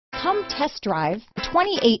Come test drive the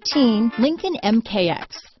 2018 Lincoln MKX.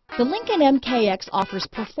 The Lincoln MKX offers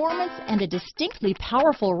performance and a distinctly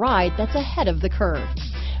powerful ride that's ahead of the curve.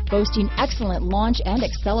 Boasting excellent launch and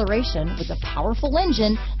acceleration with a powerful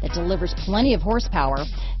engine that delivers plenty of horsepower,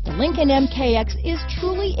 the Lincoln MKX is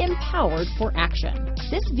truly empowered for action.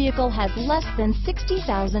 This vehicle has less than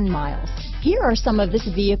 60,000 miles. Here are some of this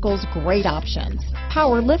vehicle's great options: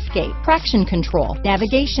 power liftgate, traction control,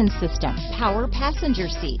 navigation system, power passenger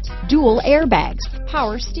seat, dual airbags,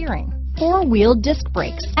 power steering, four-wheel disc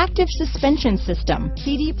brakes, active suspension system,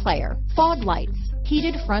 CD player, fog lights,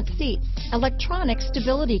 heated front seats, electronic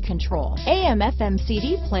stability control, AM/FM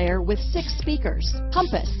CD player with 6 speakers,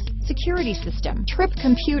 compass, security system, trip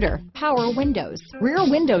computer, power windows, rear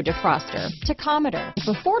window defroster, tachometer. If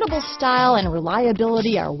affordable style and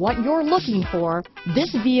reliability are what you're looking for,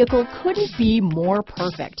 this vehicle couldn't be more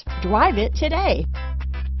perfect. Drive it today.